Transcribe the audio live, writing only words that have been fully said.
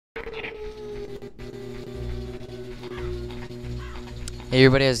Hey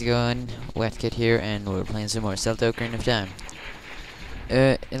everybody, how's it going? Wetcat here, and we're playing some more Zelda Ocarina of Time.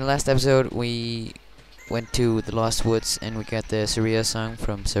 In the last episode, we went to the Lost Woods, and we got the Saria song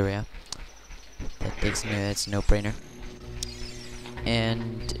from Saria. It's a no-brainer.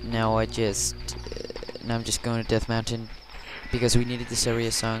 And now I'm just going to Death Mountain because we needed the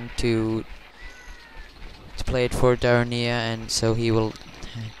Saria song to play it for Daronia, and so he will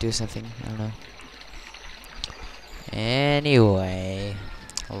do something. I don't know. Anyway,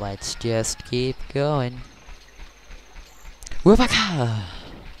 let's just keep going. Wetcat!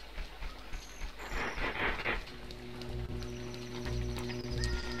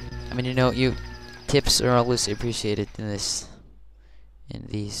 I mean, tips are always appreciated in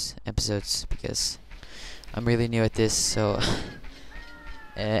these episodes because I'm really new at this, so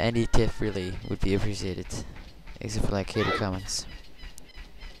any tip really would be appreciated, except for like hater comments.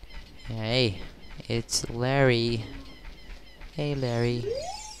 Hey, it's Larry. Hey, Larry.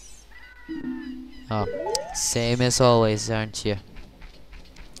 Oh, same as always, aren't you?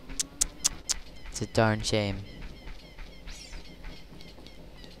 It's a darn shame.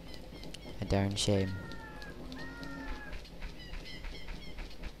 A darn shame.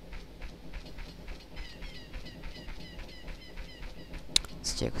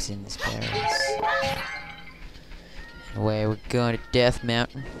 Let's check what's in this barrels. Anyway, we're going to Death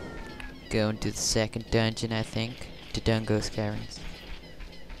Mountain. Going to the second dungeon, I think. Dodongo's Caverns.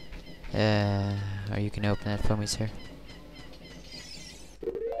 Or you can open that for me, sir.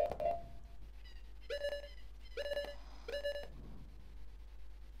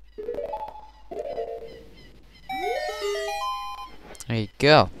 There you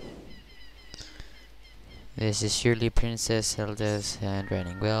go. This is surely Princess Zelda's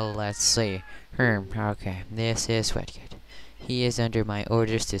handwriting. Well, let's see. Okay. This is Wetcat. He is under my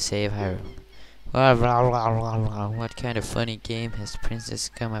orders to save Hyrule. What kind of funny game has the princess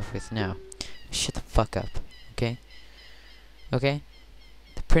come up with now? Shut the fuck up, okay? Okay?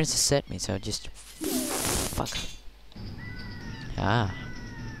 The princess sent me, so just fuck up. Ah.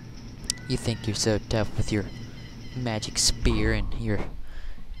 You think you're so tough with your magic spear and your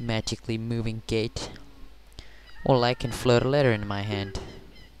magically moving gate? Well, I can float a letter in my hand.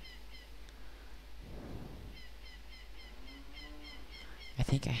 I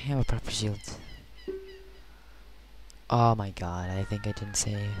think I have a proper shield. Oh my god, I think I didn't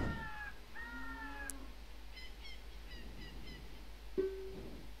save.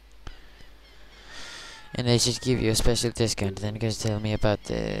 And they should give you a special discount. Then you guys tell me about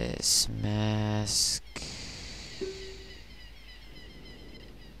this mask.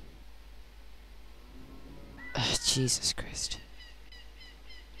 Jesus Christ.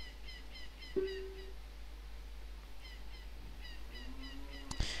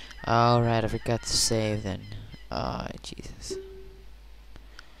 Alright, I forgot to save then. Oh, Jesus.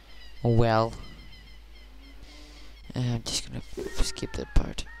 Well, I'm just gonna skip that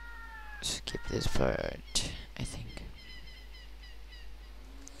part. Skip this part, I think.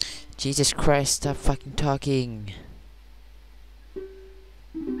 Jesus Christ, stop fucking talking.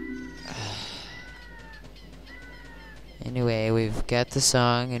 Anyway, we've got the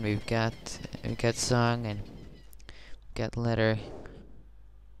song, and we've got song, and we've got the letter.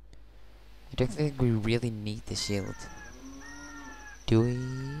 I don't think we really need the shield. Do we?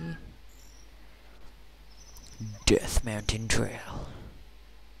 Death Mountain Trail.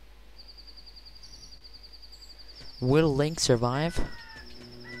 Will Link survive?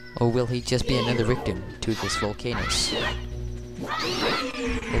 Or will he just be another victim to this volcano's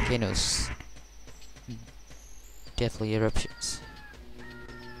deathly eruptions?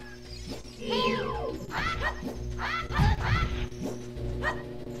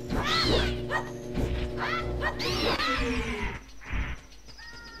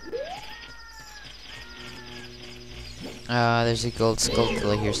 There's a gold skull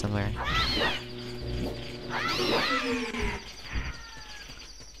here somewhere.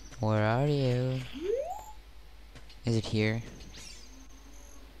 Where are you? Is it here?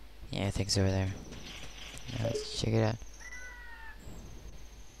 Yeah, I think it's over there. Now let's check it out.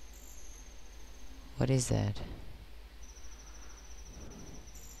 What is that?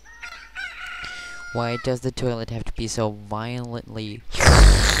 Why does the toilet have to be so violently...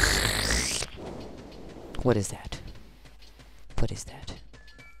 What is that? What is that?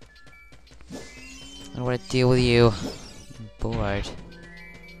 I don't want to deal with you. I'm bored.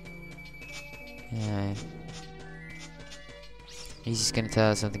 Yeah. He's just gonna tell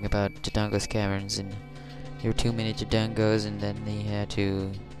us something about Dodongo's caverns, and there were too many Dodongos, and then he had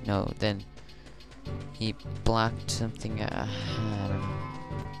to... No, then he blocked something. I don't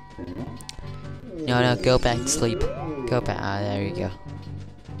know. No, no, go back to sleep. Go back. Ah, there you go.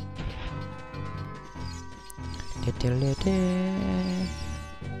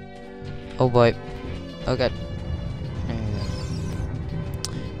 Oh boy. Oh god.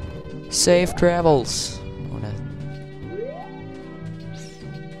 Safe travels. Oh no.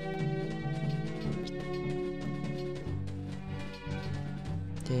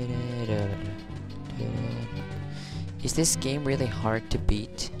 Is this game really hard to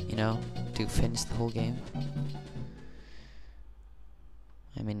beat, you know, to finish the whole game?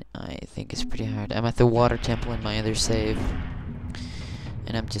 I mean, I think it's pretty hard. I'm at the water temple in my other save,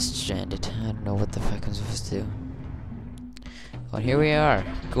 and I'm just stranded. I don't know what the fuck I'm supposed to do. Well, here we are,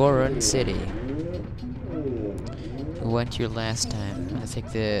 Goron City. We went here last time. I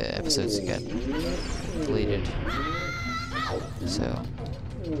think the episodes got deleted. So,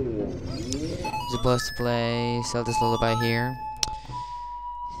 supposed to play Zelda's Lullaby here,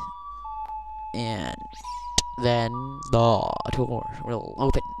 and then the door will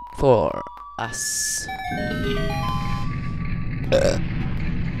open for us.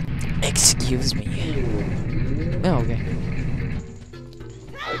 Excuse me. Oh, okay.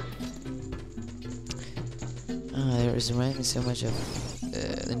 There is reminding me so much of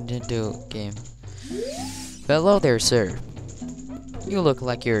the Nintendo game. Hello there, sir. You look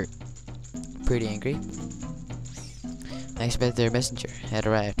like you're pretty angry. I expect their messenger had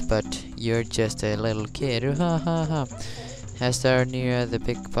arrived, but you're just a little kid. Ha ha ha. Has our near the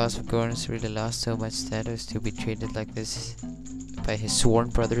big boss of Gorons really lost so much status to be treated like this by his sworn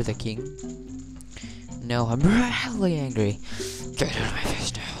brother, the king? No, I'm really angry. Get out of my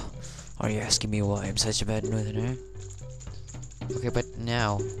face now. Are you asking me why I'm such a bad northerner? Okay, but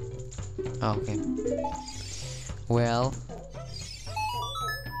now. Oh, okay. Well.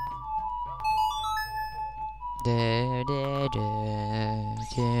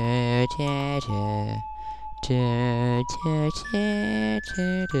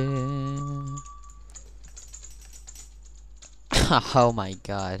 Oh my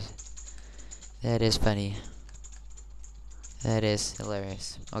god. That is funny. That is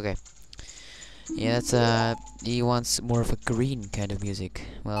hilarious. Okay. Yeah, that's he wants more of a green kind of music.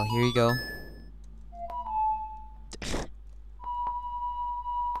 Well, here you go.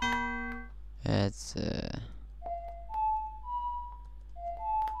 That's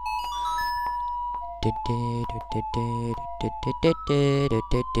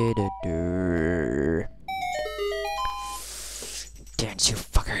dance, you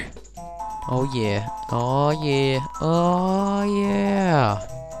fucker. Oh yeah. Oh yeah. Oh yeah.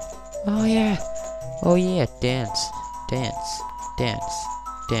 Oh yeah. Oh yeah. Dance. Dance. Dance.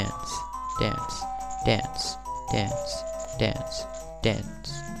 Dance. Dance. Dance. Dance. Dance.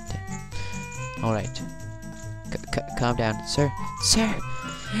 Dance. Alright. Calm down, sir. Sir!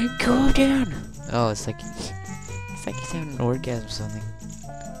 Calm down! Oh, it's like he's having an orgasm or something.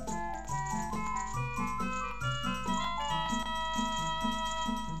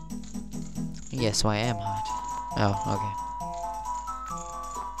 Yes, so I am hot. Oh, okay.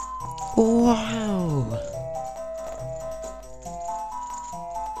 Wow!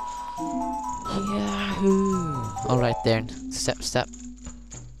 Yahoo! Alright then. Stop.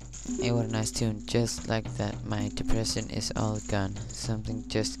 Hey, what a nice tune. Just like that, my depression is all gone. Something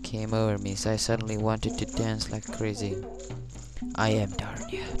just came over me, so I suddenly wanted to dance like crazy. I am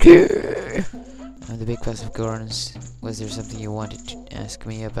Darnia. I'm the big boss of Gorons. Was there something you wanted to ask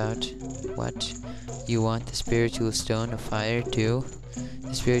me about? What? You want the spiritual stone of fire too?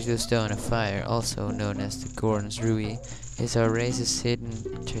 The spiritual stone of fire, also known as the Goron's Ruby, is our race's hidden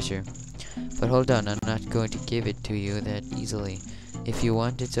treasure. But hold on, I'm not going to give it to you that easily. If you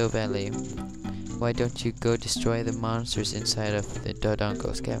want it so badly, why don't you go destroy the monsters inside of the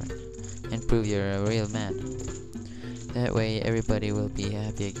Dodongo's Cavern and prove you're a real man? That way everybody will be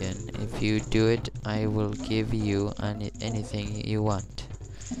happy again. If you do it, I will give you anything you want.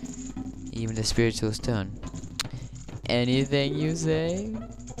 Even the spiritual stone. Anything you say?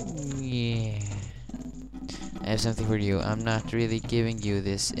 Yeah. I have something for you. I'm not really giving you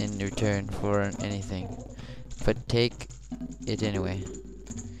this in return for anything, but take it anyway.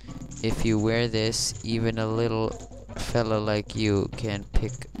 If you wear this, even a little fella like you can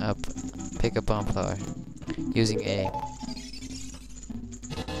pick a bomb flower using A.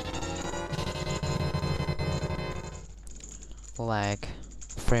 Lag.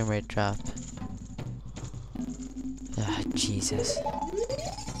 Frame rate drop. Ah, Jesus.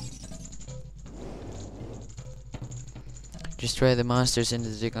 Destroy the monsters in the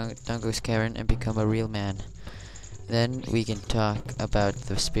Dodongo's Cavern and become a real man. Then we can talk about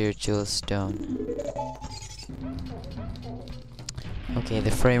the spiritual stone. Okay,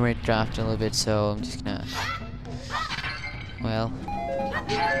 the frame rate dropped a little bit, so I'm just gonna... Well...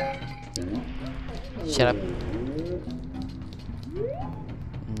 Shut up.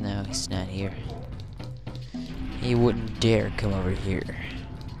 No, he's not here. He wouldn't dare come over here.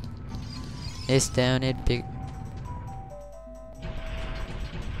 It's down at big...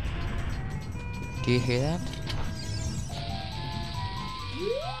 Do you hear that?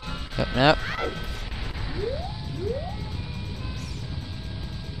 Oh, no.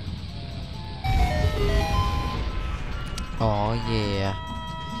 Oh yeah.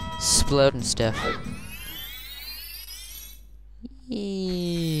 Exploding stuff.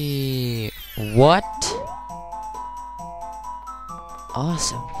 Yeah. What?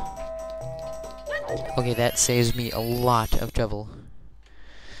 Awesome. Okay, that saves me a lot of trouble.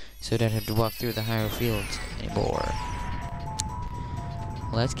 So I don't have to walk through the higher fields anymore.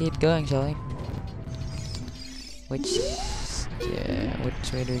 Let's keep going, shall we? Which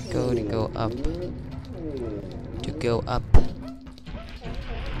way do we go? To go up. To go up.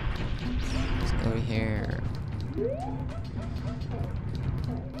 Let's go here.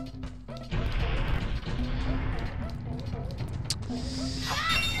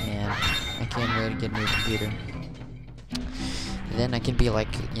 Man, I can't wait to get a new computer. Then I can be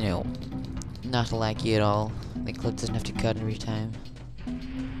like, you know, not laggy at all. The clip doesn't have to cut every time.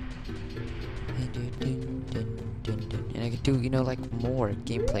 And I could do, you know, like more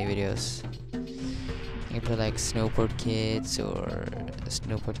gameplay videos. I can play like Snowboard Kids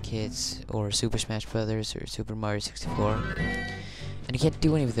or Super Smash Brothers or Super Mario 64. And I can't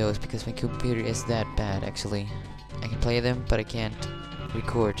do any of those because my computer is that bad, actually. I can play them, but I can't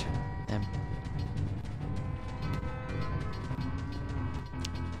record them.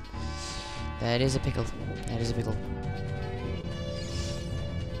 That is a pickle. That is a pickle.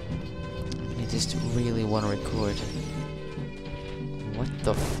 I just really want to record. What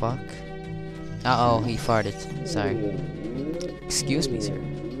the fuck? Uh-oh, he farted. Sorry. Excuse me, sir.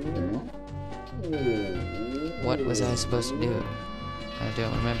 What was I supposed to do? I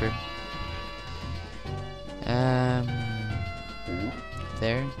don't remember.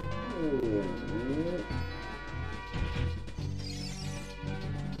 There?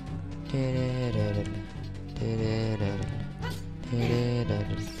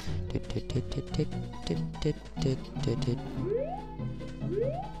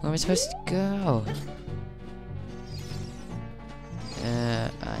 Where am I supposed to go?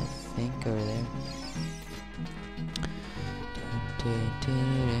 I think over there.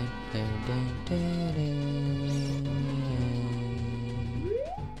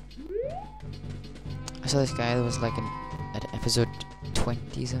 I saw this guy that was like at episode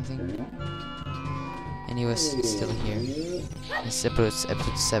 20 something, and he was still here. This is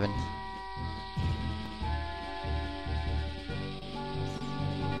episode 7.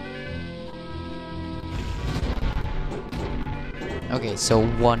 Okay, so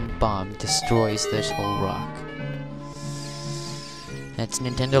one bomb destroys this whole rock. That's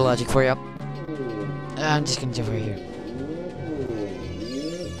Nintendo logic for you. I'm just gonna jump over here.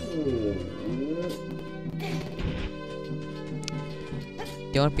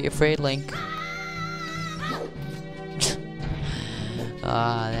 Don't be afraid, Link.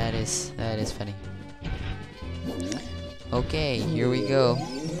 Ah, that is funny. Okay, here we go.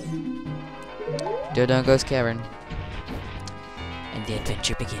 Dodongo's Cavern. And the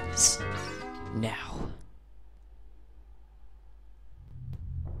adventure begins now.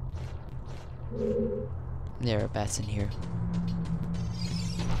 There are bats in here.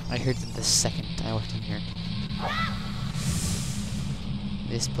 I heard them the second I walked in here.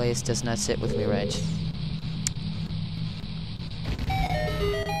 This place does not sit with me right.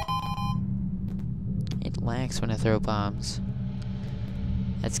 It lags when I throw bombs.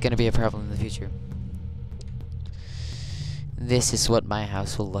 That's gonna be a problem in the future. This is what my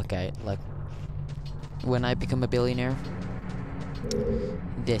house will look like when I become a billionaire.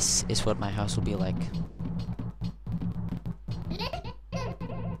 This is what my house will be like.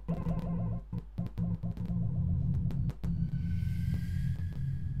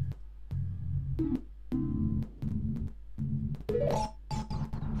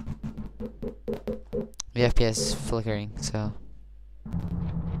 The FPS is flickering, so...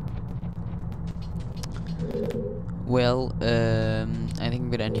 Well, I think I'm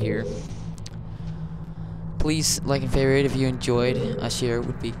gonna end here. Please like and favorite if you enjoyed. A share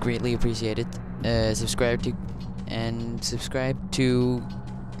would be greatly appreciated. Subscribe to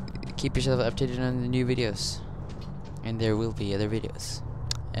keep yourself updated on the new videos. And there will be other videos.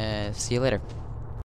 See you later.